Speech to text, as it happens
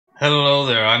Hello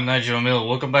there, I'm Nigel Mill.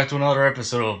 Welcome back to another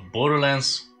episode of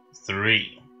Borderlands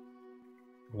 3.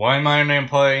 Why am I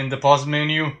in the pause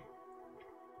menu?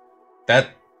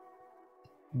 That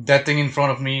thing in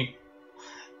front of me.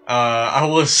 I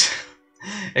was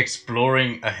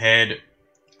exploring ahead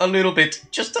a little bit,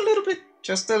 just a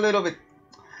little bit.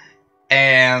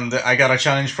 And I got a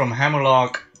challenge from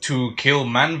Hammerlock to kill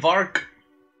Manvark,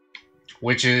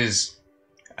 which is,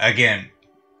 again,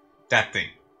 that thing.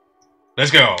 Let's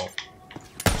go!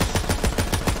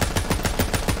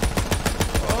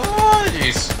 Oh,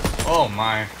 jeez. Oh,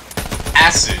 my.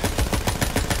 Acid.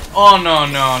 Oh, no.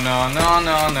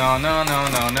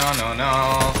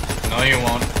 No, you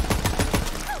won't.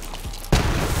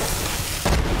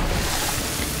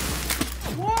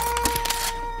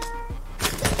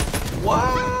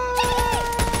 What?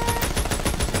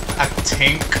 A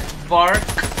tank bark?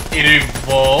 It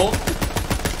evolved?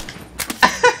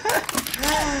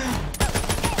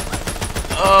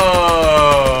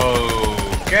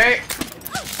 Okay.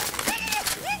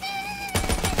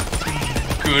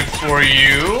 Good for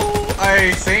you,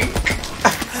 I think.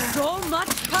 So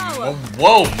much power.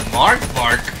 Whoa, Mark.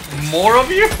 More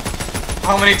of you?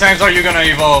 How many times are you gonna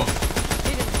evolve?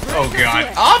 Oh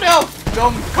god. Oh no!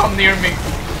 Don't come near me.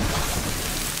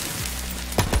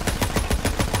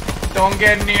 Don't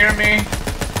get near me.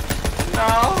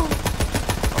 No.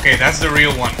 Okay, that's the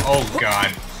real one. Oh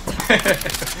god.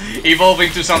 Evolve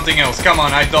into something else. Come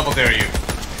on, I double dare you.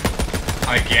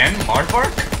 Again,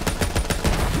 Martvark?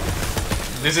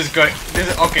 This is good.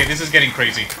 Okay, this is getting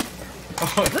crazy.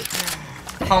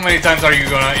 How many times are you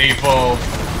gonna evolve?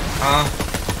 Huh?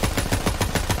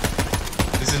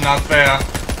 This is not fair.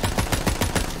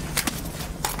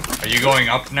 Are you going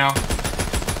up now?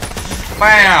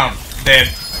 Bam! Dead.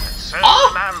 So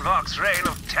Manvark's reign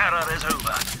of terror is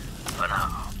over. For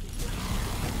now.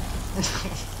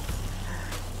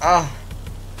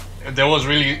 There was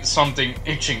really something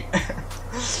itching.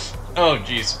 Oh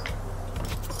jeez.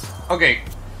 Okay.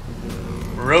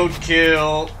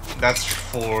 Roadkill. That's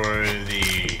for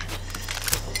the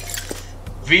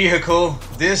vehicle.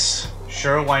 This,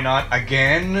 sure, why not?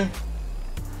 Again?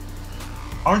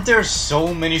 Aren't there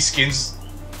so many skins?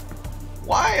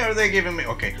 Why are they giving me?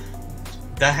 Okay.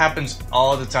 That happens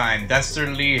all the time. That's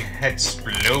their lead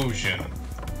explosion.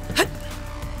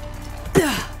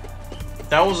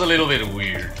 That was a little bit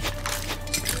weird.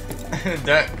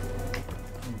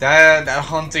 that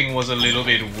hunting was a little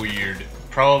bit weird.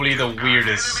 Probably the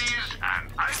weirdest.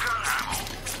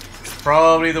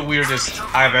 Probably the weirdest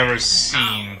I've ever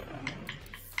seen.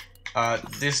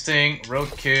 This thing,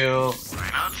 roadkill,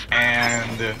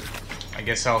 and I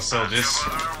guess I'll sell this.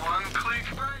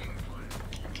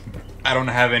 I don't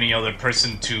have any other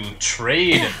person to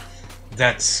trade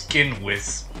that skin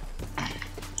with.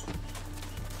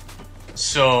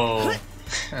 So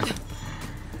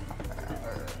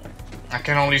I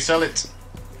can only sell it.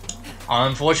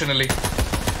 Unfortunately.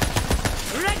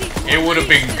 It would have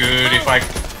been good if I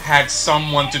had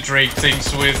someone to trade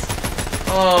things with.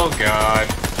 Oh god.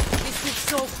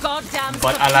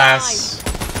 But alas,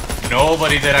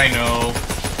 nobody that I know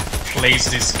plays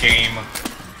this game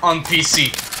on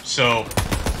PC. So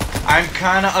I'm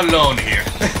kinda alone here.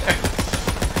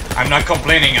 I'm not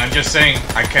complaining, I'm just saying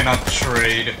I cannot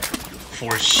trade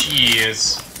for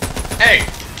shears. Hey!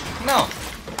 No!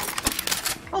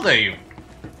 How dare you?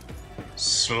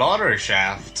 Slaughter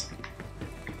shaft.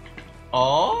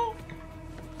 Oh?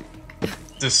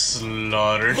 The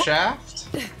slaughter shaft?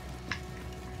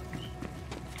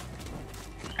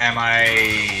 Am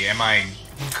I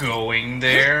going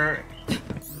there?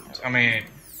 I mean,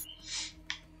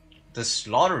 the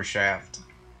slaughter shaft.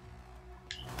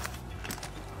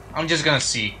 I'm just gonna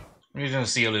see. I'm just gonna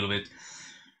see a little bit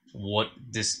what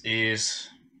this is.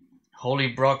 Holy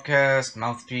broadcast,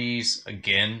 mouthpiece,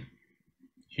 again.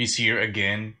 He's here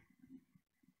again.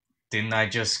 Didn't I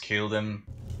just kill them?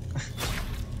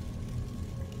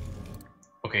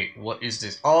 Okay, what is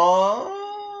this?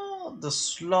 Oh, the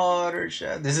slaughter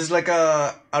shaft. This is like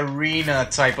a arena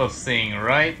type of thing,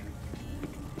 right?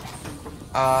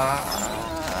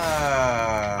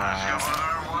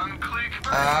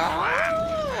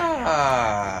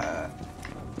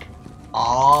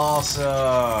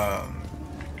 Awesome.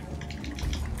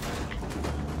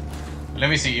 Let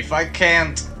me see if I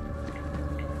can't.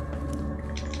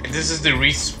 This is the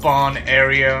respawn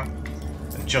area,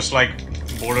 just like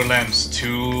Borderlands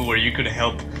 2, where you could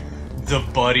help the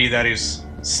buddy that is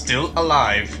still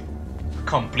alive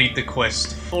complete the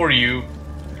quest for you.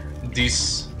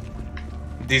 These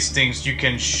things you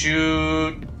can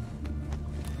shoot.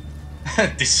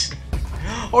 This,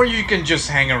 or you can just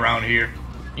hang around here,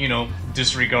 you know,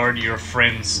 disregard your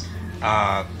friend's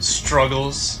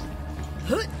struggles.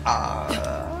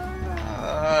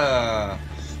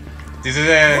 This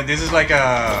is like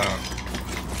a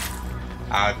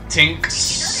Tink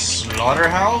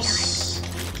Slaughterhouse.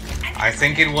 I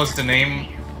think it was the name,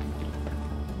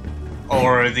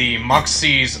 or the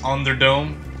Moxie's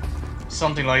Underdome,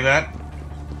 something like that.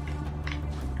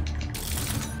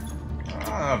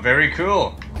 Very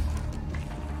cool.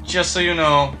 Just so you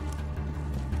know,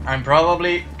 I'm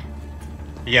probably,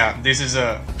 yeah, this is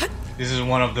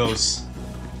one of those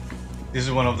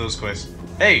quests.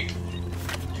 Hey,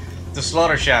 the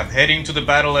Slaughter Shaft, heading to the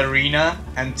battle arena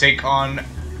and take on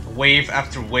wave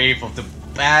after wave of the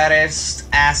baddest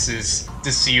asses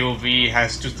the COV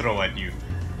has to throw at you.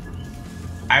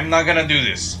 I'm not gonna do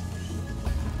this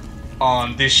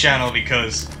on this channel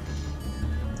because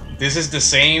this is the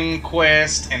same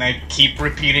quest and I keep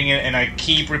repeating it and I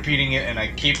keep repeating it and I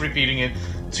keep repeating it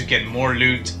to get more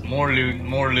loot, more loot,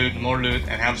 more loot, more loot,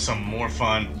 and have some more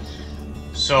fun.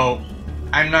 So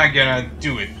I'm not gonna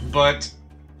do it, but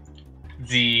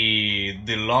the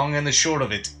long and the short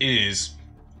of it is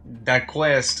that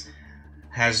quest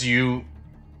has you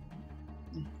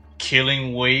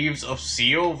killing waves of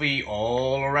COV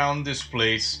all around this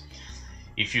place.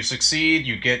 If you succeed,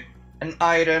 you get an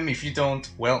item. If you don't,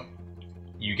 well,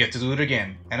 you get to do it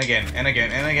again and again and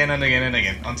again and again and again and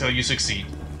again until you succeed.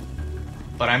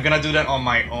 But I'm gonna do that on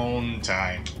my own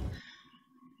time.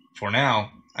 For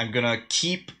now, I'm gonna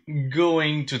keep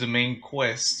going to the main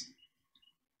quest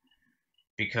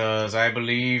because I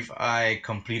believe I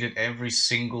completed every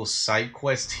single side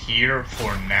quest here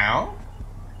for now.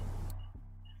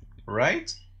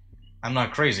 Right? I'm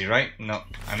not crazy, right? No,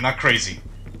 I'm not crazy.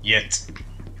 Yet.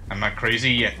 I'm not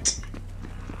crazy yet.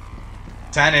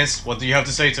 Tannis, what do you have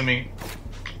to say to me?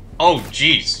 Oh,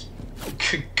 jeez.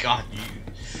 Good God, you...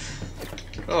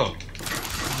 Oh.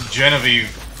 Genevieve,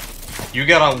 you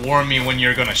gotta warn me when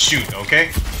you're gonna shoot,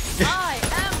 okay? I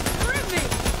am brimming.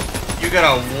 You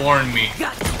gotta warn me.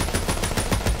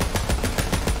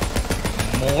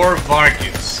 More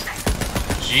Varkits.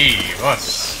 Gee,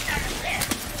 us.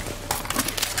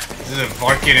 This is a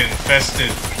Varkit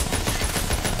infested.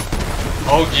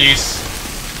 Oh, jeez.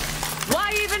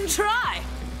 Why even try?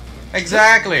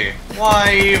 Exactly.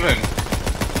 Why even?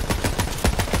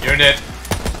 You're dead.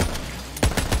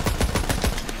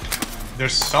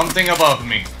 There's something above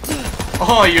me.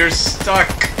 Oh, you're stuck.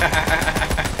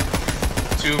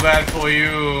 Too bad for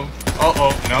you.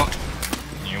 Uh-oh, no.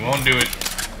 You won't do it.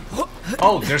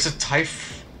 Oh, there's a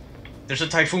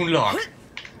typhoon log.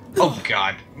 Oh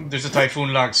god, there's a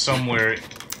typhoon log somewhere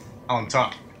on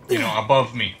top. You know,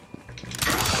 above me.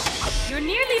 You're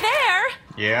nearly there.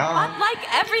 Yeah? Unlike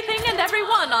everything and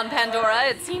everyone on Pandora,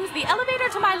 it seems the elevator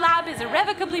to my lab is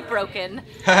irrevocably broken.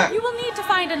 You will need to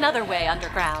find another way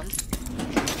underground.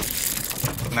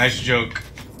 Nice joke.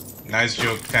 Nice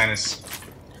joke, Tannis.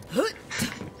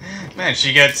 Man,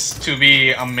 she gets to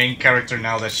be a main character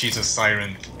now that she's a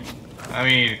siren. I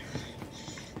mean,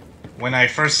 when I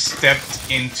first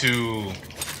stepped into...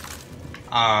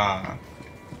 I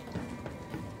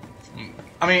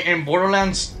mean, in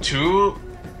Borderlands 2...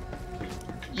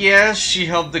 Yeah, she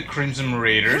helped the Crimson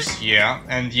Raiders, yeah.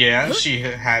 And yeah, she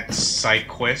had side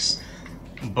quests.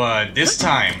 But this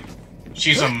time,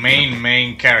 she's a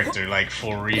main character, like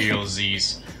for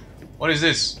realsies. What is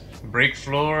this? Break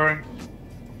floor?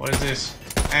 What is this?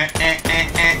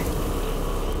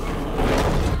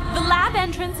 The lab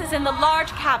entrance is in the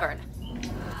large cavern.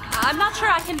 I'm not sure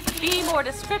I can be more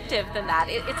descriptive than that.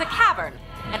 It's a cavern,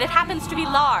 and it happens to be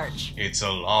large. It's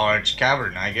a large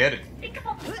cavern, I get it.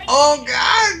 Oh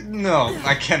god! No,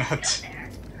 I cannot.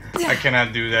 I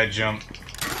cannot do that jump.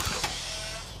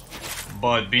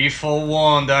 But be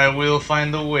forewarned, I will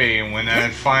find a way, and when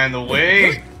I find a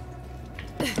way,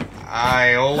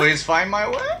 I always find my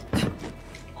way?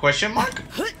 Question mark?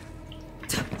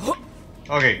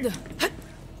 Okay.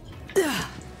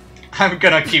 I'm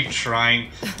gonna keep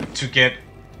trying to get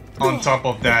on top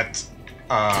of that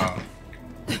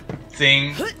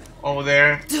thing over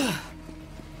there.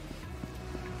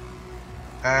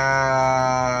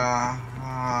 I'm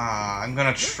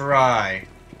gonna try.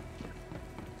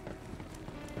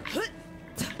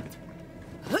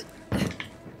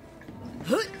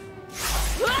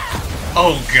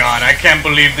 Oh god, I can't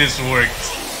believe this worked.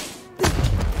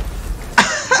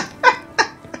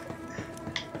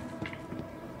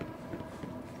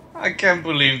 I can't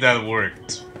believe that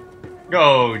worked.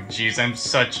 Oh jeez, I'm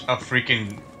such a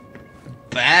freaking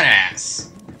badass.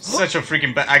 Such a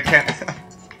freaking I can't...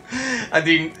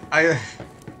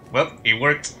 Well, it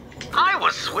worked. I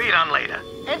was sweet on Leda,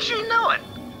 and she knew it.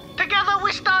 Together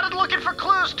we started looking for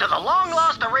clues to the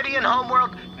long-lost Iridian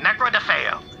homeworld, Necro de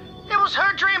Feo. It was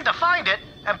her dream to find it,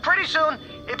 and pretty soon,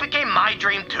 it became my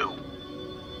dream too.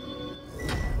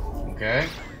 Okay.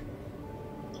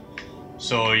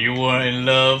 So you were in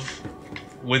love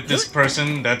with this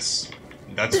person, that's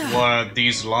what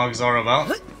these logs are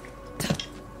about?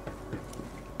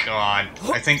 God,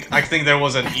 I think there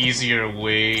was an easier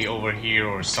way over here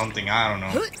or something, I don't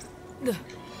know.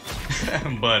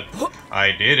 But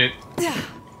I did it.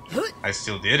 I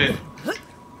still did it.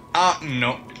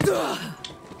 No.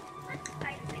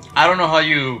 I don't know how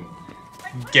you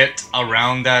get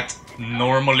around that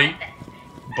normally,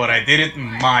 but I did it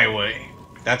my way.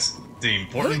 That's the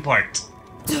important part.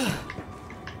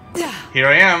 Here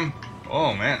I am.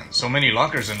 Oh man, so many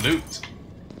lockers and loot.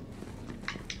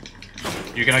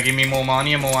 You're gonna give me more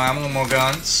money and more ammo, more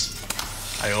guns?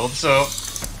 I hope so.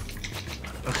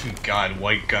 Oh god,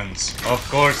 white guns. Of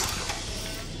course.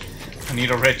 I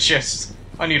need a red chest.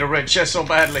 I need a red chest so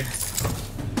badly.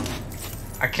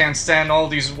 I can't stand all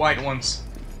these white ones.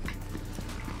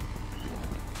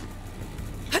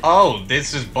 Oh,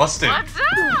 this is busted. What's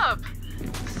up?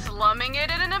 Slumming it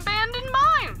in an abandoned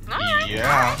mine. Alright,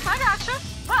 yeah. I gotcha.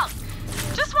 Well,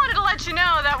 just wanted to let you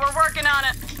know that we're working on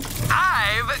it.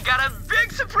 I've got a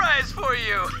big surprise for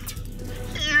you.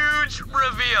 Huge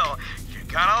reveal. You're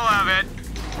gonna love it.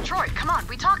 Troy, come on,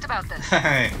 we talked about this.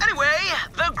 Anyway,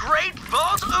 the Great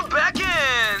Vault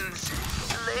beckons.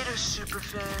 Later,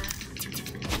 superfan.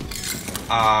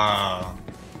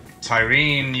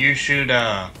 Tyreen, you should,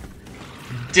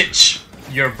 ditch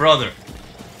your brother.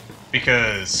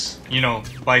 Because, you know,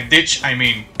 by ditch, I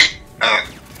mean...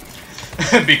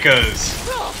 because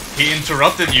he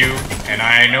interrupted you, and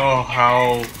I know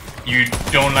how you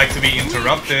don't like to be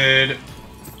interrupted.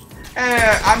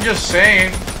 I'm just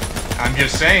saying.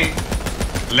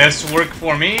 Less work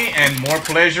for me and more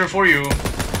pleasure for you.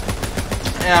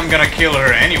 I'm gonna kill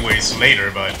her anyways later,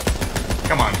 but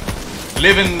come on,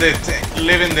 live in the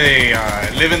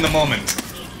moment.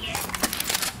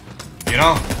 You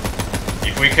know,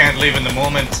 if we can't live in the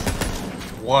moment,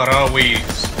 what are we?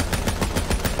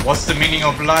 What's the meaning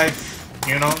of life?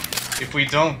 You know, if we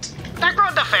don't. Necro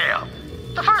de Feo.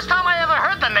 The first time I ever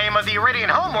heard the name of the Iridian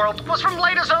homeworld was from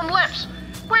Lada's own lips.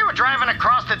 We were driving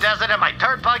across the desert in my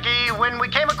dirt buggy when we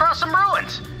came across some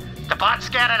ruins. The bot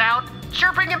scattered out,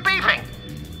 chirping and beeping.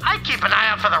 I keep an eye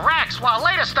out for the racks while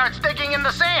Leda starts digging in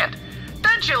the sand.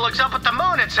 Then she looks up at the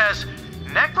moon and says,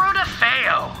 Necro de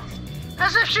Feo.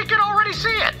 As if she could already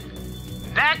see it.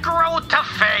 Necro de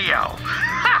Feo.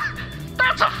 Ha!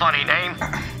 That's a funny name.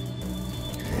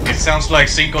 It sounds like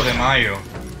Cinco de Mayo,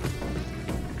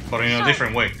 but in a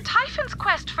different way. Typhon's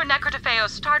quest for Necro de Feo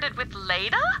started with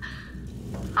Leda?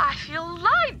 I feel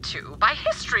lied to by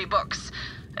history books.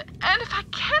 And if I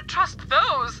can't trust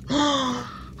those...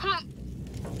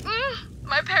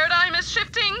 my paradigm is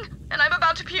shifting, and I'm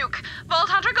about to puke. Vault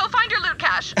Hunter, go find your loot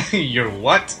cache. Your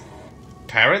what?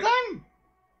 Paradigm?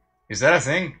 Is that a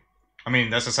thing? I mean,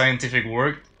 that's a scientific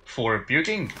word for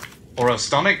puking? Or a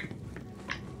stomach?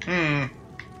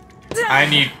 I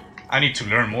need to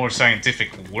learn more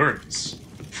scientific words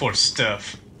for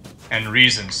stuff and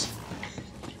reasons.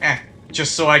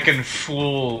 Just so I can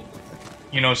fool,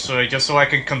 you know, just so I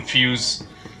can confuse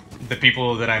the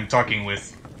people that I'm talking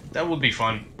with. That would be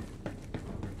fun.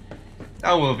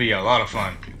 That will be a lot of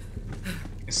fun.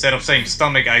 Instead of saying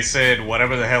stomach, I said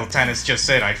whatever the hell Tannis just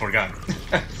said, I forgot.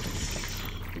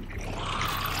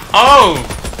 Oh!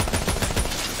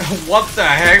 What the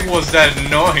heck was that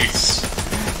noise?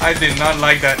 I did not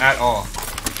like that at all.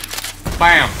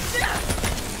 Bam!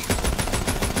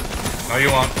 No you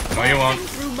won't. No you won't.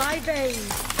 Through my veins.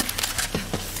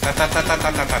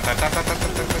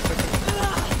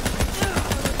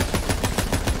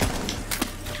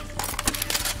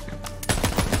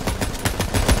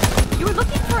 You were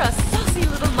looking for a saucy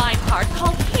little minecart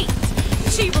called Kate.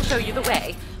 She will show you the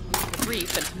way. A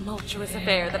brief and tumultuous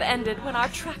affair that ended when our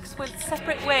tracks went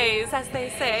separate ways, as they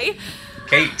say.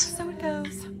 Kate. So it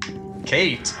goes.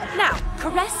 Kate. Now,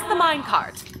 caress the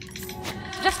minecart.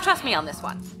 Just trust me on this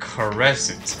one. Caress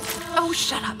it. Oh,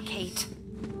 shut up, Kate.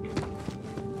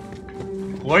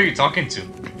 Who are you talking to?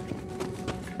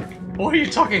 Who are you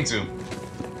talking to?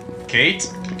 Kate?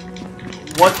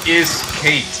 What is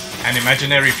Kate? An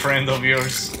imaginary friend of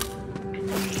yours?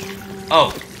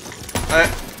 Oh.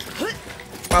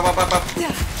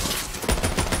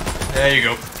 There you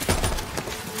go.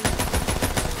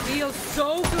 Feels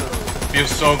so good.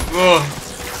 Feels so good.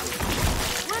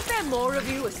 Weren't there more of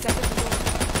you a second ago?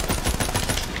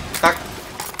 Tack.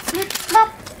 Flip, flop.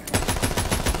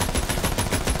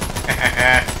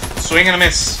 Swing and a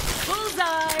miss.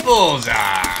 Bullseye.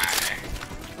 Bullseye.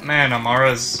 Man,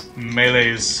 Amara's melee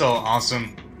is so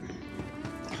awesome.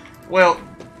 Well,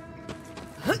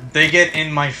 they get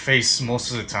in my face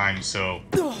most of the time, so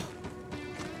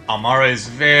Amara is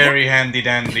very handy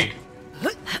dandy.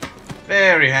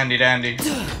 Very handy dandy.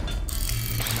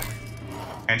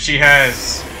 And she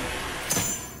has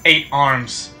 8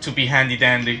 arms to be handy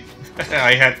dandy.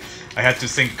 I had to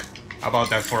think about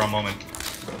that for a moment.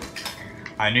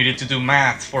 I needed to do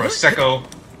math for a second.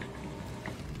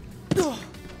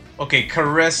 Okay,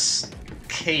 caress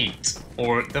Kate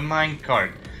or the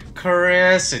minecart.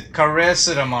 Caress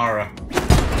it, Amara.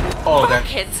 Oh, that.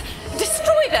 Kids,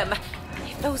 destroy them!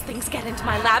 If those things get into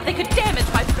my lab, they could damage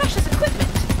my precious equipment.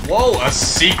 Whoa, a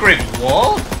secret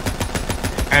wall?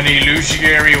 An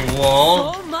illusionary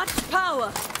wall? So much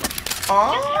power.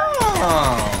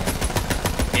 Oh,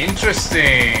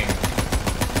 interesting.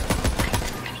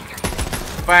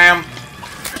 Bam.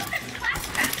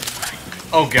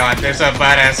 Oh god, there's a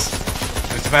badass.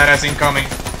 There's a badass incoming.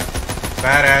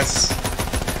 Badass.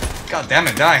 God damn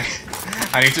it, die.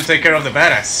 I need to take care of the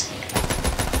badass.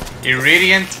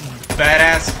 Irradiant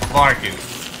badass Market.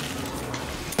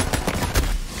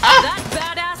 Ah! That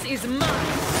badass is mine.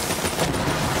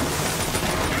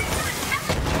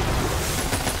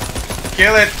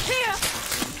 Kill it. Here.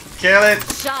 Kill it.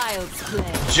 Child's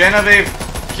play. Genevieve.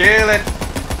 Kill it.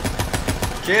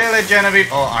 Kill it, Genevieve.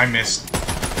 Oh, I missed.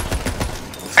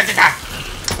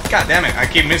 God damn it, I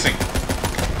keep missing.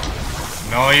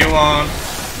 No, you won't.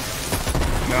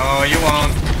 No, you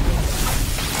won't.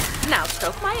 Now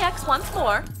stroke my ex once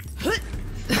more.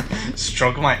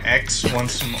 Stroke my ex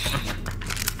once more.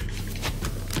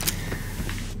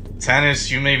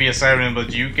 Tannis, you may be a siren,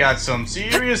 but you got some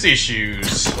serious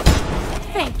issues.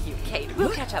 Thank you, Kate.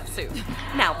 We'll catch up soon.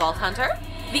 Now, Vault Hunter,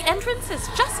 the entrance is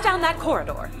just down that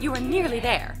corridor. You are nearly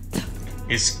there.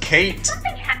 Is Kate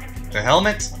the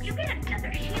helmet? You get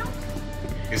another shield?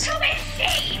 Is, Come and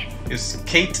see! is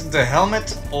Kate the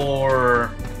helmet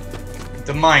or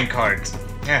the minecart?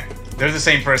 Yeah, they're the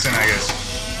same person, I guess.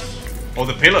 Or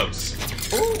the pillows.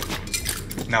 Ooh.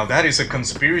 Now that is a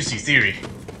conspiracy theory.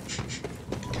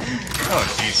 Oh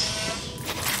jeez.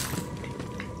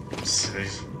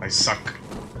 I suck.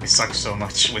 I suck so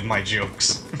much with my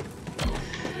jokes.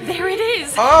 There it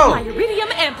is! Oh! My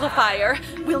iridium amplifier!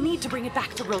 We'll need to bring it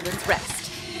back to Roland's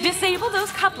Rest. Disable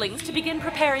those couplings to begin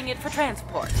preparing it for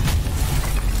transport.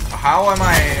 How am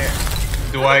I...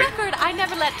 For the record, I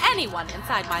never let anyone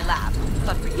inside my lab.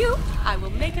 But for you, I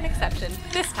will make an exception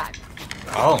this time.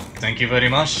 Oh, thank you very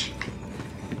much.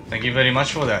 Thank you very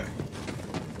much for that.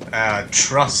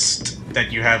 Trust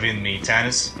that you have in me,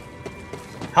 Tannis.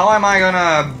 How am I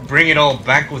gonna bring it all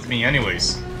back with me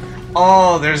anyways?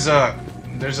 Oh, there's a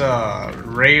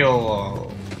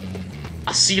rail,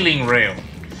 a ceiling rail.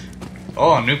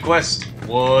 Oh, a new quest.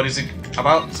 What is it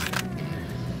about?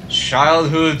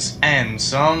 Childhood's end.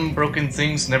 Some broken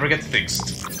things never get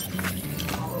fixed.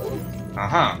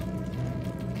 Uh-huh.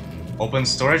 Open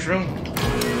storage room?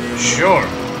 Sure.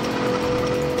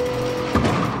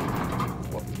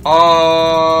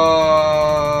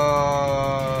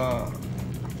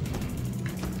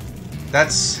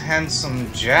 That's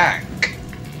Handsome Jack.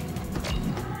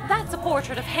 That's a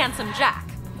portrait of Handsome Jack,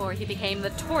 before he became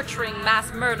the torturing,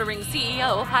 mass-murdering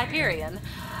CEO of Hyperion.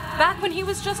 Back when he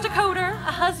was just a coder,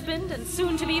 a husband, and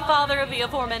soon-to-be father of the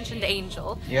aforementioned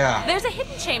Angel. Yeah. There's a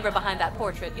hidden chamber behind that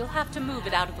portrait. You'll have to move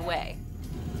it out of the way.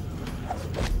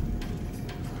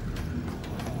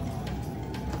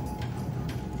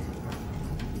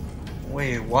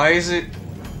 Wait, why is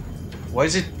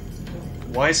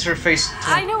her face...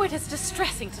 I know it is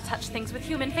distressing to touch things with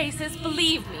human faces,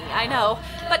 believe me, I know.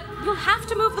 But you'll have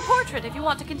to move the portrait if you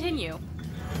want to continue.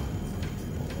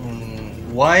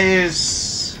 Why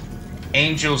is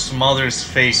Angel's mother's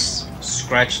face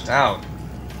scratched out?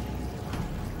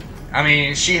 I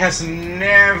mean, she has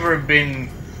never been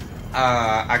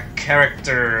a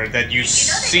character that you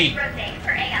see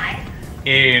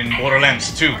in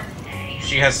Borderlands 2.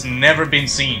 She has never been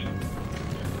seen.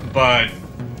 But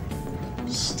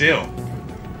still,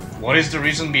 what is the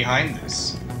reason behind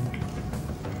this?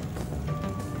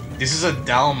 This is a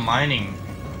Dow mining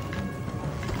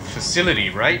facility,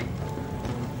 right?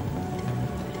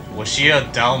 Was she a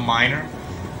Dow miner?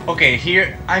 Okay,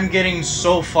 here I'm getting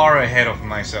so far ahead of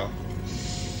myself.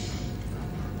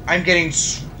 I'm getting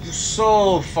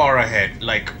so far ahead,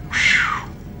 like, whew.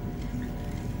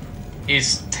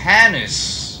 Is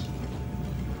Tannis...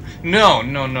 No,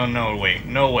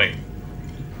 way.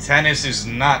 Tannis is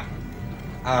not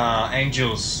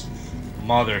Angel's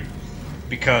mother,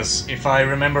 because if I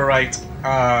remember right,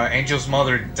 Angel's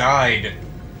mother died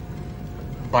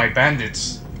by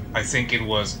bandits I think it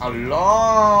was a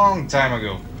long time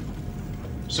ago.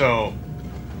 So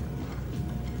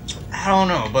I don't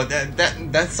know, but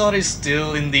that thought is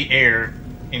still in the air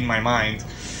in my mind.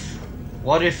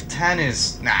 What if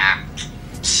Tannis? Nah,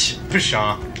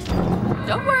 pshaw.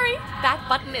 Don't worry, that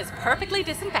button is perfectly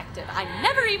disinfected. I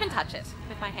never even touch it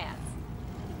with my hands.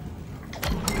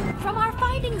 From our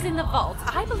findings in the vault,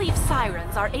 I believe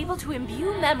sirens are able to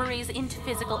imbue memories into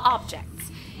physical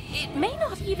objects. It may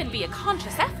not even be a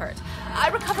conscious effort. I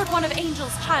recovered one of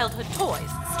Angel's childhood toys.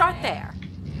 Start there.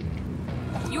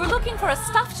 You were looking for a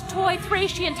stuffed toy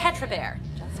Thracian Tetra Bear.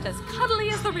 Just as cuddly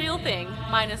as the real thing,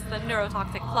 minus the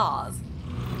neurotoxic claws.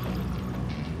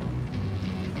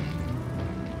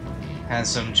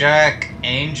 Handsome Jack,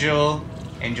 Angel,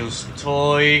 Angel's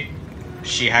toy.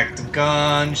 She hacked a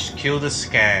gun, she killed a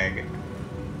skag.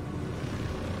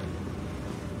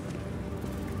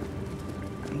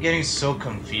 I'm getting so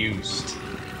confused.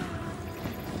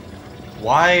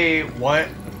 Why? What?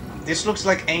 This looks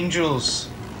like Angel's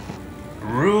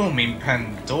room in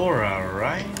Pandora,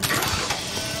 right?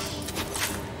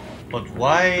 But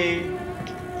why?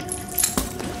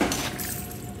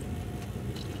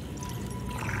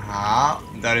 Ah,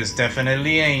 that is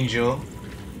definitely Angel.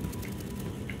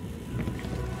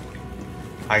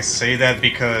 I say that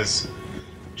because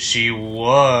she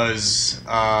was,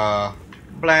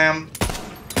 blam.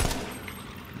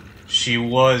 She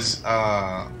was,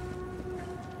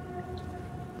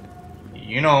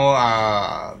 you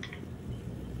know,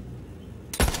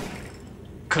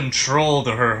 controlled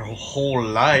her whole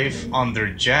life under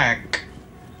Jack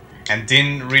and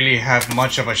didn't really have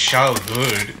much of a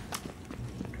childhood.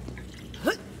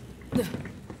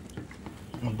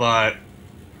 But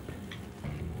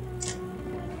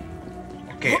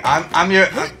okay, I'm your.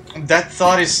 That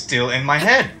thought is still in my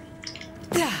head.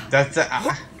 That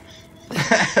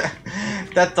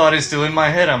thought is still in my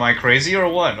head. Am I crazy or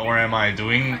what? Or am I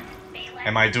doing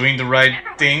the right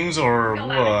things or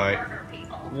what?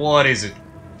 What is it?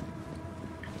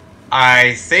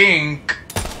 I think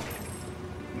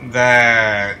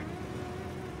that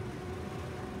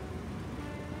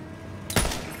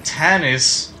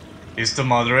Tannis is the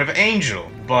mother of Angel,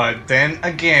 but then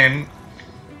again,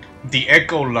 the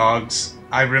echo logs,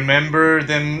 I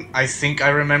think I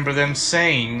remember them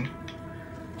saying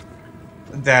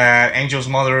that Angel's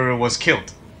mother was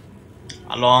killed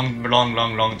a long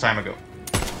time ago.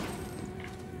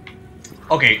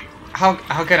 Okay, how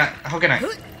can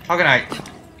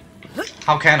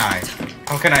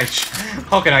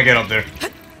I get up there?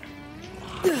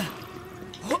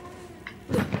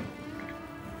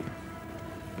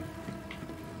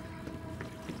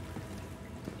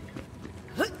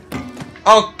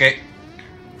 Okay.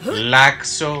 Like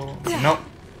so. No.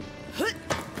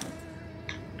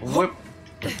 Whip.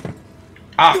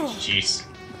 Ah, jeez.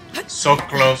 So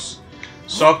close.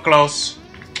 So close.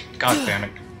 God damn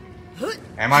it.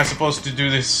 Am I supposed to do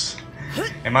this?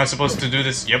 Am I supposed to do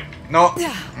this? Yep. No.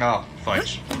 No.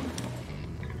 Fudge.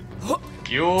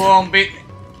 You won't beat me.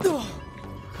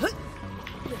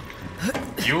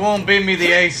 You won't beat me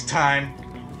the 8th time.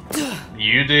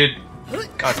 You did.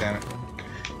 God damn it.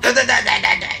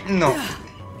 No.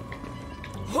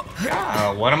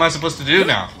 What am I supposed to do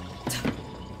now?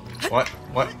 What?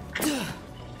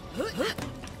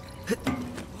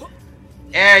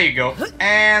 There you go.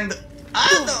 And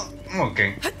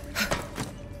okay.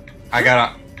 I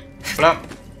gotta flop.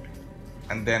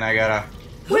 And then I gotta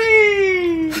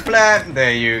whee flat.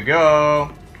 There you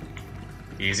go.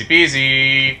 Easy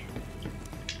peasy.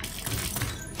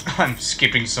 I'm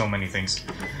skipping so many things.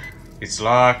 It's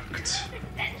locked.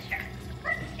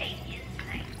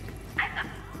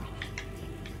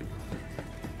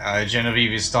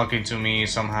 Genevieve is talking to me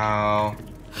somehow.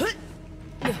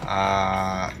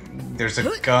 There's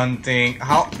a gun thing.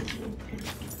 How?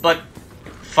 But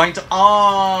find.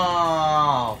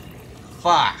 Oh,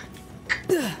 fuck!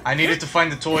 I needed to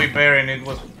find the toy bear, and it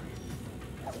was.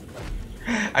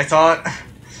 I thought.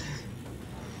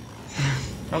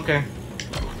 Okay.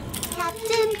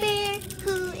 Captain Bear,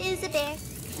 who is a bear?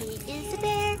 He is a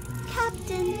bear.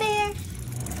 Captain Bear.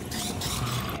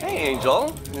 Hey, Angel.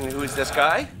 Who's this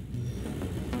guy?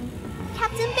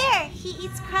 Captain Bear, he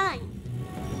eats crime.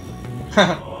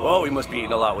 Whoa, he must be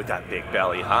eating a lot with that big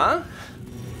belly, huh?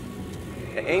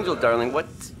 Hey, Angel, darling,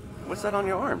 what's that on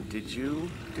your arm? Did you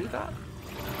do that?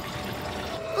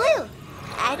 Blue.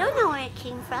 I don't know where it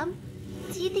came from.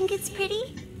 Do you think it's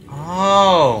pretty?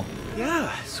 Oh.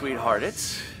 Yeah, sweetheart,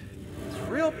 it's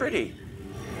real pretty.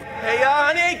 Hey,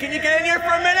 honey, can you get in here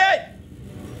for a minute?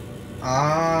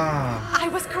 Ah. I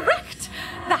was correct.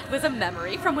 That was a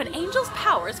memory from when Angel's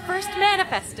powers first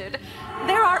manifested.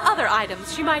 There are other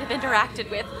items she might have interacted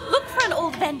with. Look for an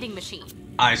old vending machine.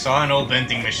 I saw an old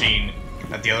vending machine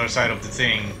at the other side of the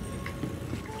thing.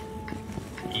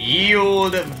 Ye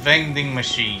old vending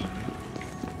machine.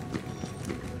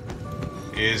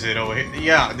 Is it over here?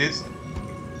 Yeah, this...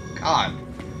 God.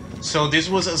 So this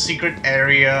was a secret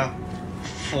area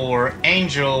for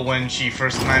Angel when she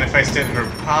first manifested her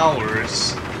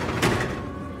powers.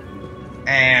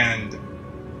 And...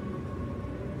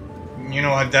 you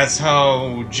know, that's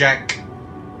how Jack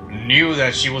knew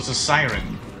that she was a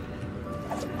siren.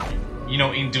 You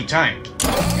know, in due time.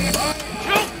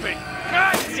 Stupid!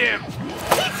 Goddamn!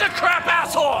 Piece of crap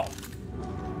asshole!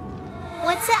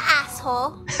 What's an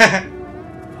asshole?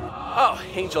 Oh,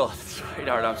 Angel,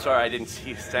 sweetheart, I'm sorry I didn't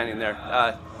see you standing there.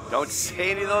 Don't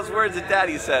say any of those words that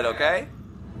Daddy said, okay?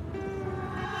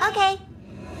 Okay.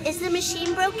 Is the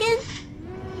machine broken?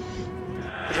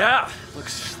 Yeah,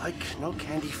 looks like no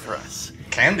candy for us.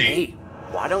 Candy? Hey,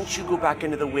 why don't you go back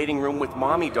into the waiting room with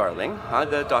Mommy, darling?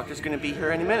 The doctor's gonna be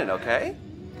here any minute, okay?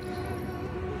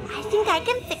 I think I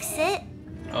can fix it.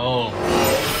 Oh.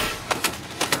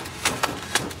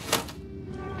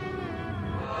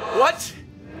 What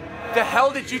the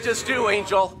hell did you just do,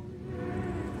 Angel?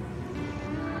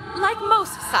 Like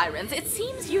most sirens, it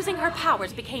seems using her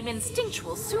powers became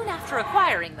instinctual soon after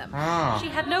acquiring them. Ah. She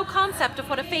had no concept of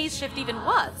what a phase shift even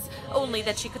was, only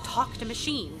that she could talk to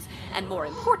machines, and more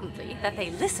importantly, that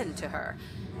they listened to her.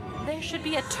 There should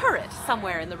be a turret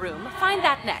somewhere in the room. Find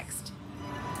that next.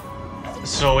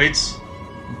 So it's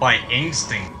by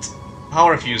instinct.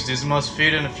 Power fuse. This must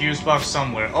fit in a fuse box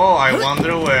somewhere. Oh, I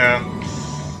wonder where.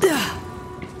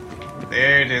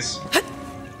 There it is.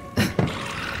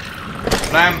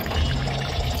 Blam.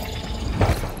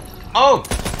 Oh!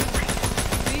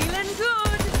 Feeling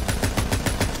good.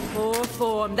 Poor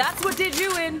form. That's what did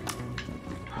you in.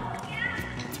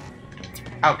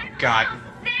 Oh, God.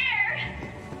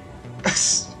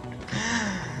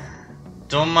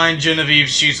 Don't mind Genevieve,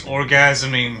 she's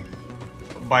orgasming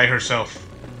by herself.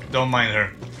 Don't mind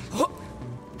her.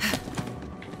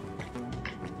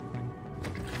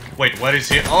 Wait, what is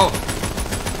here? Oh!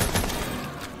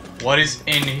 What is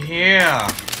in here?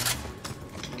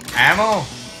 Ammo?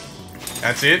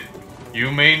 That's it?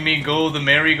 You made me go the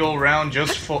merry-go-round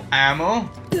just for ammo?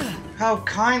 How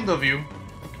kind of you.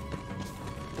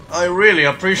 I really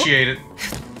appreciate it.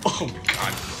 Oh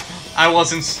God. I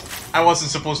wasn't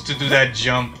supposed to do that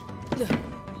jump.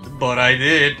 But I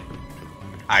did.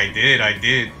 I did.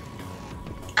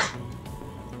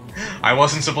 I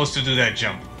wasn't supposed to do that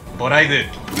jump. But I did.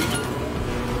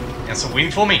 That's a win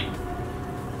for me.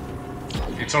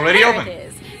 It's already There open.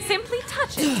 it is. Simply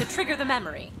touch it to trigger the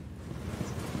memory.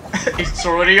 It's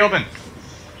already open.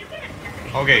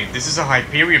 Okay, this is a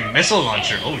Hyperion missile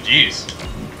launcher. Oh jeez.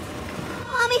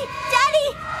 Mommy,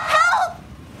 Daddy, help!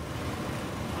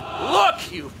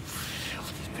 Look, you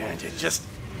filthy bandit. Just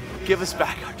give us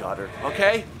back our daughter,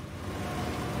 okay?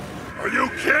 Are you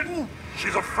kidding?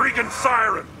 She's a freaking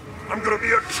siren. I'm gonna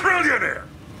be a trillionaire.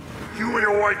 You and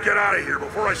your wife get out of here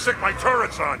before I stick my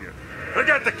turrets on you.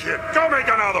 Forget the kid. Go make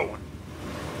another one.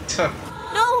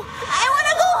 No, I want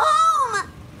to go home!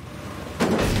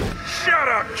 Shut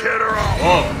up, kid, or I'll...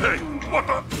 Whoa. Hey, what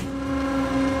the...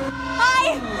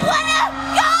 I want to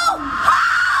go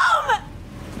home!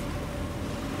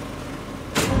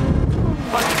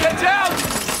 Get down!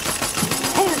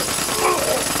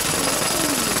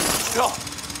 No!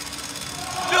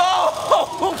 No!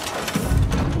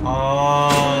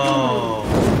 Oh.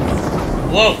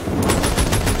 Whoa.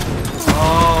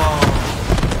 Oh.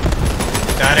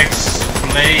 That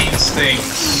explains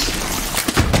things.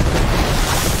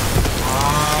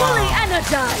 Fully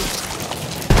energized.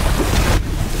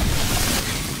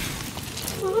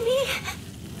 Mommy?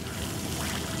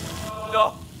 No!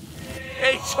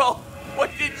 Angel, what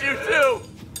did you do?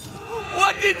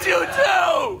 What did you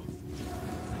do?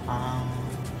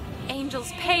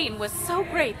 Angel's pain was so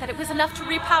great that it was enough to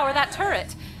repower that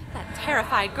turret. That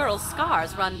terrified girl's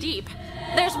scars run deep.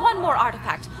 There's one more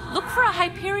artifact. Look for a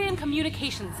Hyperion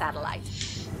communication satellite.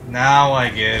 Now I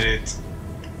get it.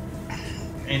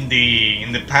 In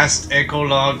the past echo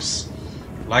logs,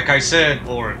 like I said,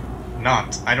 or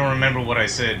not, I don't remember what I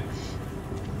said,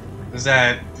 is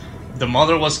that the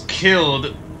mother was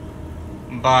killed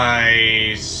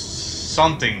by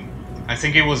something. I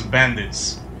think it was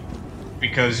bandits.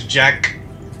 Because Jack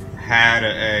had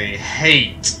a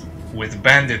hate with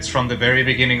bandits from the very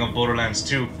beginning of Borderlands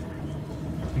 2.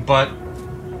 But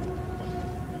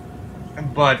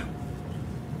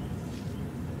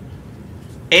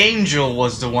Angel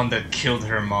was the one that killed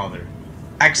her mother.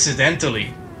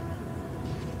 Accidentally.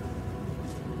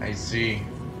 I see.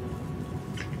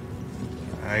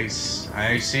 I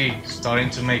see. Starting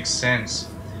to make sense.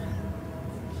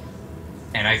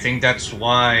 And I think that's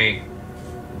why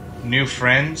new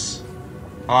friends.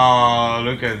 Oh,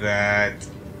 look at that.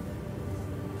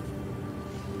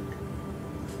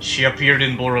 She appeared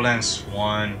in Borderlands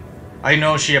 1. I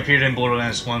know she appeared in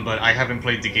Borderlands 1, but I haven't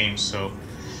played the game, so...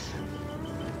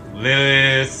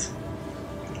 Lilith,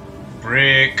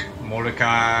 Brick,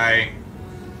 Mordecai,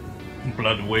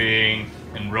 Bloodwing,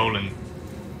 and Roland.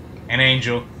 And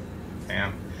Angel.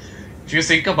 Damn. If you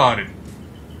think about it,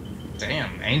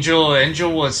 damn,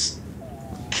 Angel was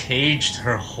caged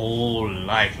her whole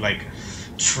life, like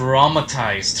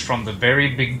traumatized from the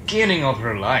very beginning of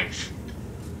her life.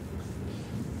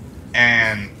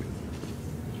 And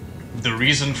the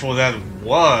reason for that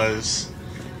was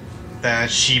that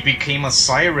she became a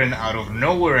siren out of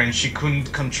nowhere and she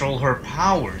couldn't control her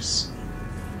powers.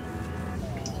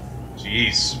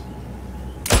 Jeez.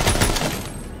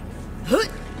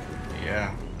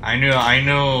 Yeah, I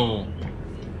know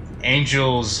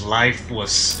Angel's life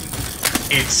was...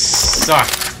 it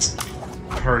sucked.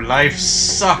 Her life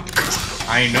sucked.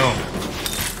 I know.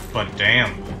 But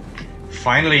damn.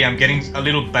 Finally, I'm getting a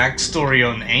little backstory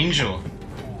on Angel.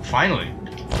 Finally.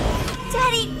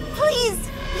 Daddy, please,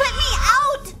 let me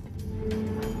out!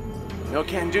 No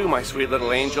can do, my sweet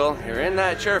little angel. You're in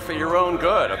that chair for your own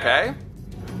good, okay?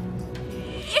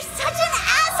 You're such an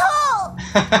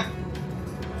asshole!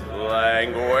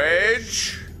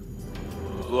 Language.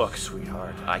 Look,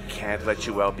 sweetheart, I can't let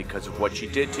you out because of what she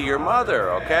did to your mother,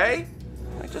 okay?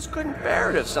 I just couldn't bear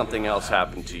it if something else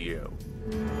happened to you.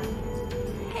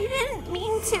 I didn't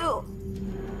mean to.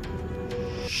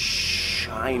 Shh,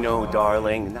 I know,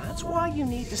 darling. That's why you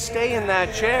need to stay in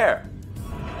that chair.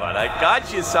 But I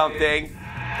got you something.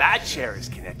 That chair is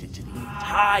connected to the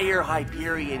entire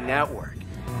Hyperion network.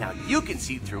 Now you can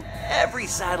see through every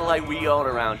satellite we own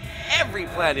around every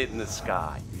planet in the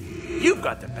sky. You've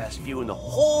got the best view in the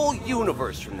whole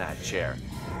universe from that chair.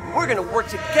 We're gonna work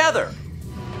together.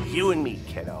 You and me,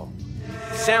 kiddo.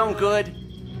 Sound good?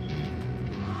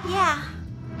 Yeah,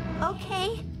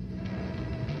 okay.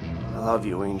 I love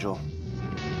you, Angel.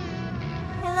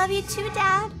 I love you too,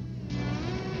 Dad.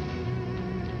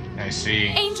 I see.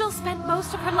 Angel spent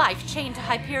most of her life chained to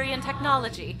Hyperion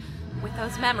technology. With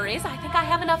those memories, I think I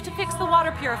have enough to fix the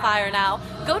water purifier now.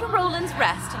 Go to Roland's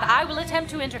Rest, and I will attempt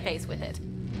to interface with it.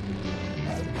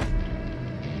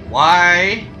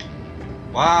 Why?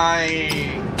 Why?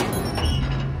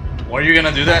 Why are you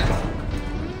gonna do that?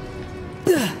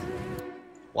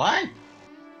 Why?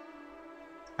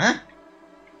 Huh?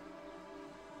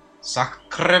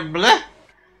 Sacre bleu?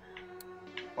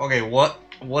 Okay,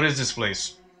 what is this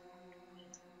place?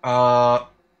 Damn.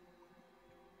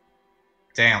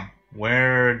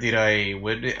 Where did I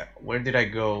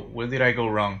go? Where did I go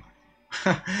wrong?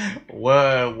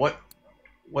 What?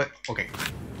 Okay.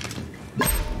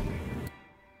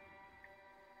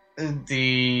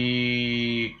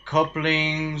 The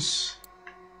couplings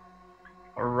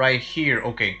are right here.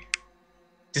 Okay.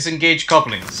 Disengage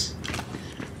couplings.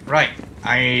 Right.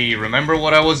 I remember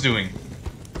what I was doing.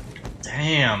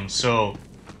 Damn, so...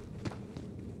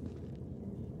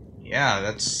 yeah,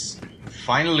 that's...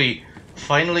 Finally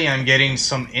I'm getting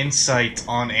some insight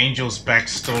on Angel's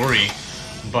backstory,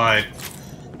 but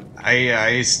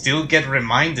I still get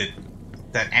reminded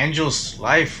that Angel's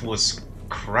life was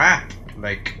crap.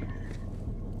 Like,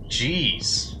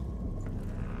 jeez.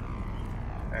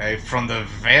 From the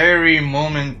very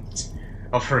moment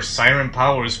of her siren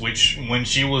powers, which when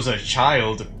she was a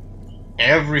child,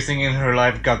 everything in her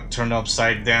life got turned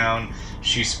upside down.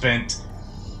 She spent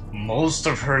most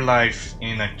of her life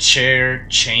in a chair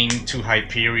chained to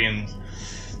Hyperion,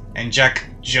 and Jack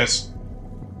just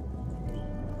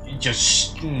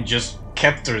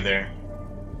kept her there.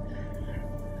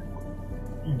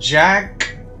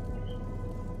 Jack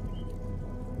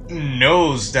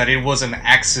knows that it was an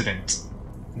accident,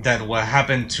 that what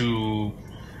happened to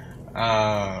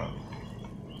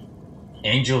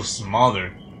Angel's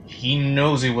mother. He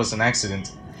knows it was an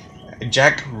accident.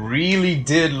 Jack really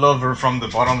did love her from the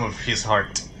bottom of his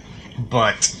heart,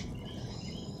 but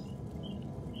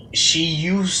she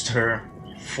used her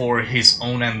for his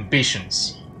own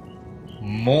ambitions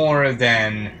more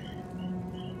than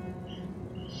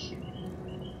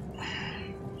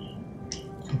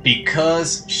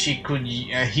because he could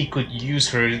use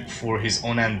her for his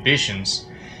own ambitions.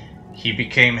 He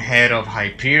became head of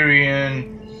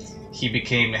Hyperion. He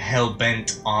became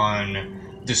hell-bent on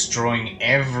destroying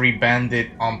every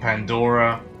bandit on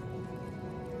Pandora,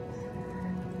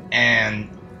 and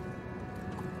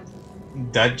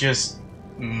that just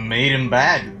made him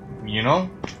bad. You know?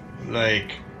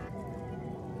 Like,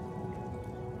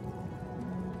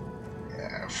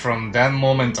 from that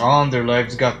moment on, their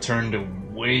lives got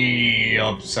turned way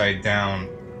upside down.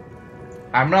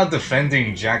 I'm not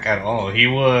defending Jack at all. He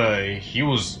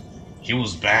was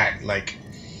bad, like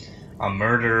a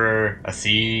murderer, a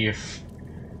thief,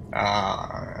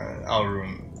 a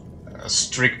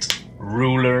strict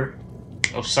ruler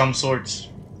of some sorts,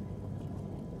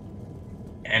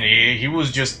 and he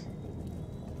was just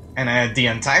the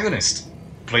antagonist,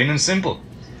 plain and simple.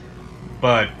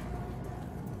 But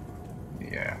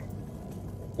yeah,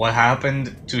 what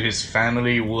happened to his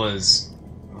family was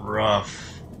rough.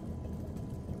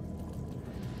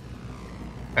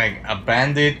 Like, a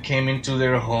bandit came into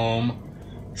their home,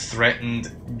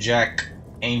 threatened Jack,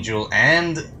 Angel,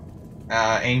 and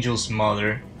Angel's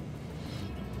mother.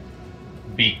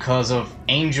 Because of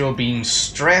Angel being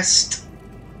stressed,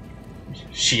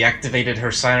 she activated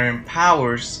her siren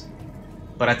powers,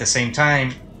 but at the same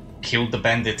time killed the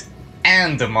bandit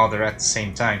and the mother at the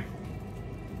same time.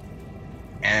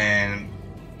 And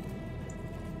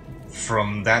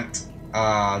from that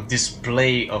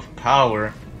display of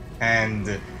power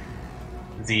and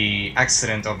the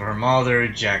accident of her mother,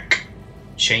 Jack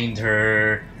chained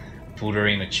her, put her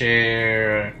in a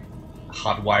chair,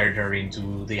 hotwired her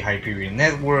into the Hyperion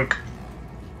network,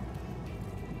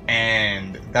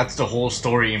 and that's the whole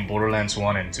story in Borderlands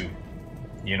 1 and 2.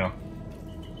 You know,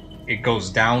 it goes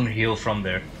downhill from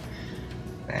there.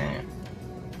 And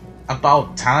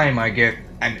about time I get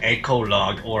an echo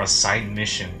log or a side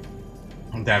mission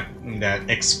that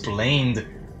explained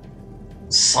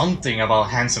something about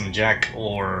Handsome Jack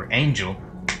or Angel.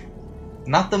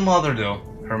 Not the mother though.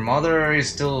 Her mother is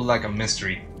still like a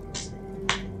mystery.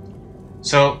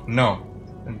 So, no.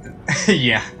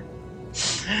 Yeah.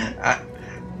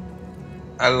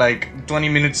 I like 20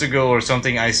 minutes ago or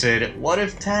something I said, what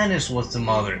if Tannis was the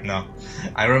mother? No.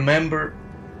 I remember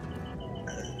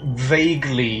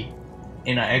vaguely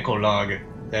in an echo log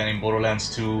that in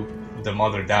Borderlands 2 the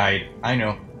mother died. I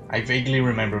know. I vaguely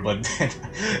remember, but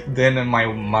then my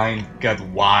mind got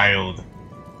wild.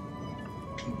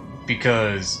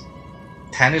 Because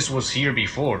Tannis was here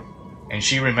before, and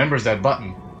she remembers that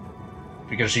button.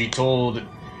 Because she told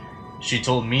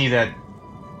me that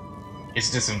it's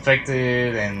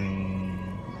disinfected, and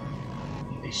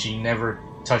she never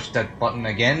touched that button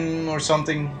again or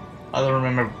something. I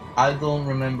don't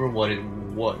remember what it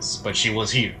was, but she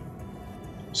was here.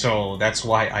 So that's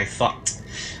why I thought.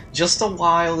 Just a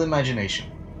wild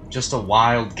imagination. Just a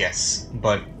wild guess.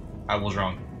 But I was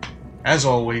wrong. As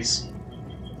always.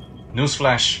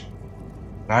 Newsflash.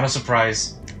 Not a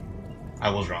surprise. I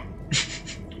was wrong.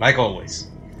 Like always.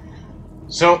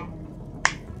 So,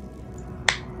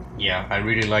 yeah, I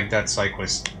really like that side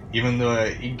quest. Even though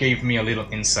it gave me a little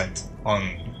insight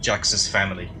on Jax's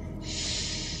family.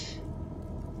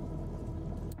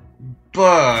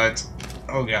 But,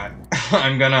 oh god,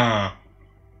 I'm gonna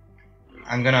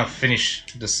finish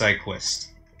the side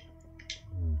quest.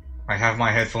 I have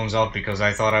my headphones off because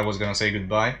I thought I was gonna say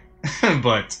goodbye,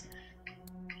 but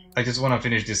I just want to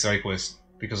finish this side quest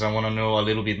because I want to know a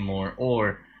little bit more,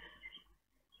 or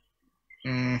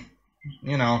you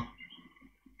know,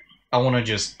 I want to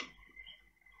just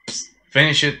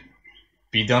finish it,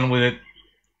 be done with it,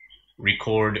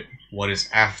 record what is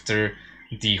after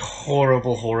the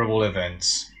horrible, horrible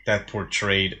events that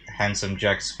portrayed Handsome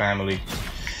Jack's family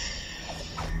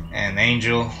and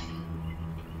Angel.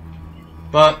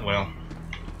 But, well,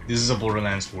 this is a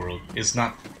Borderlands world. It's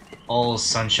not all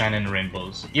sunshine and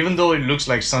rainbows. Even though it looks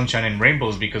like sunshine and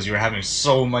rainbows because you're having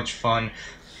so much fun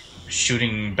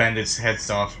shooting bandits' heads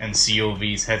off and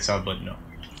COV's heads off, but no.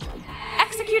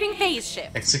 Executing phase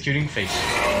shift. Executing phase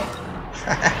shift.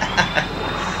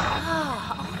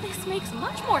 Oh, this makes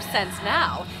much more sense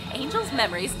now. Angel's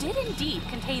memories did indeed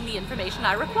contain the information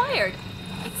I required.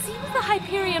 It seems the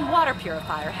Hyperion water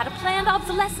purifier had a planned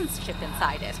obsolescence chip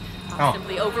inside it. I'll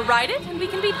simply override it and we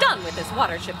can be done with this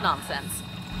water chip nonsense.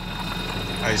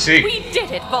 I see. We did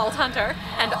it, Vault Hunter,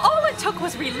 and all it took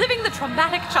was reliving the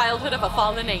traumatic childhood of a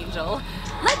fallen angel.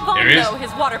 Let Vaughn know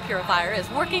his water purifier is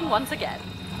working once again.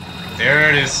 There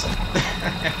it is.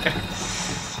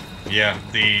 Yeah,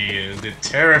 the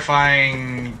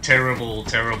terrifying, terrible,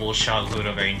 terrible childhood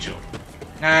of Angel.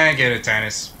 I get it,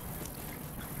 Tannis.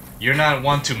 You're not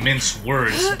one to mince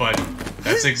words, but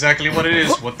that's exactly what it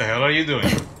is. What the hell are you doing?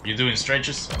 You doing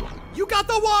stretches? You got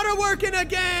the water working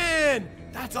again!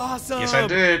 That's awesome! Yes, I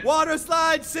did. Water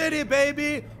slide city,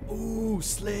 baby! Ooh,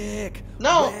 slick.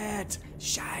 No! Wet.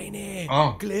 Shiny.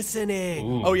 Oh. Glistening.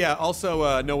 Ooh. Oh, yeah,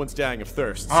 also, no one's dying of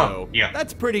thirst, Oh, so yeah.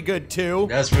 that's pretty good, too.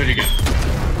 That's pretty good.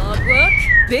 Hard work,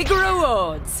 big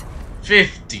rewards.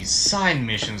 50 side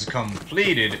missions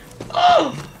completed.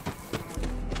 Oh!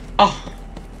 Oh!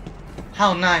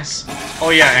 How nice. Oh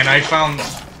yeah, and I found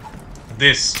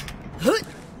this.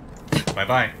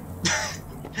 Bye-bye.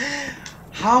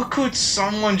 How could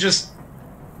someone just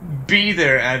be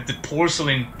there at the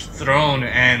porcelain throne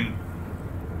and...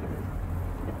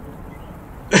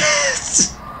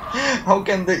 How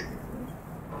can they...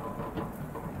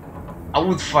 I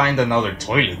would find another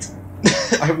toilet.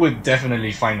 I would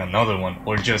definitely find another one,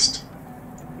 or just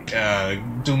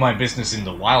do my business in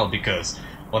the wild, because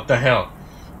what the hell?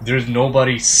 There's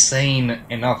nobody sane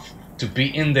enough to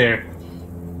be in there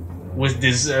with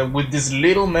this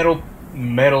little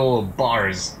metal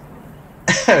bars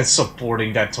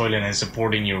supporting that toilet and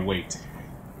supporting your weight.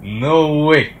 No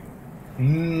way.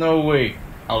 No way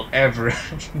I'll ever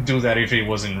do that if it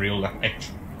was in real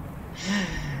life.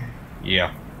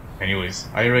 Yeah. Anyways,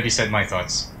 I already said my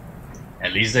thoughts.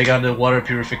 At least they got the water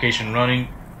purification running.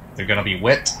 They're gonna be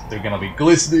wet, they're gonna be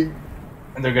glistening,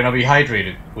 and they're gonna be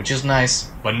hydrated, which is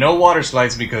nice. But no water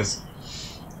slides, because,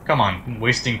 come on,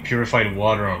 wasting purified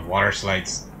water on water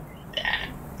slides.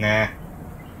 Nah.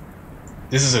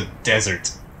 This is a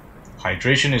desert.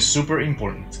 Hydration is super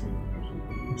important.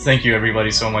 Thank you everybody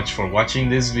so much for watching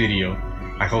this video.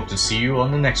 I hope to see you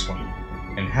on the next one.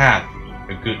 And have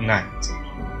a good night.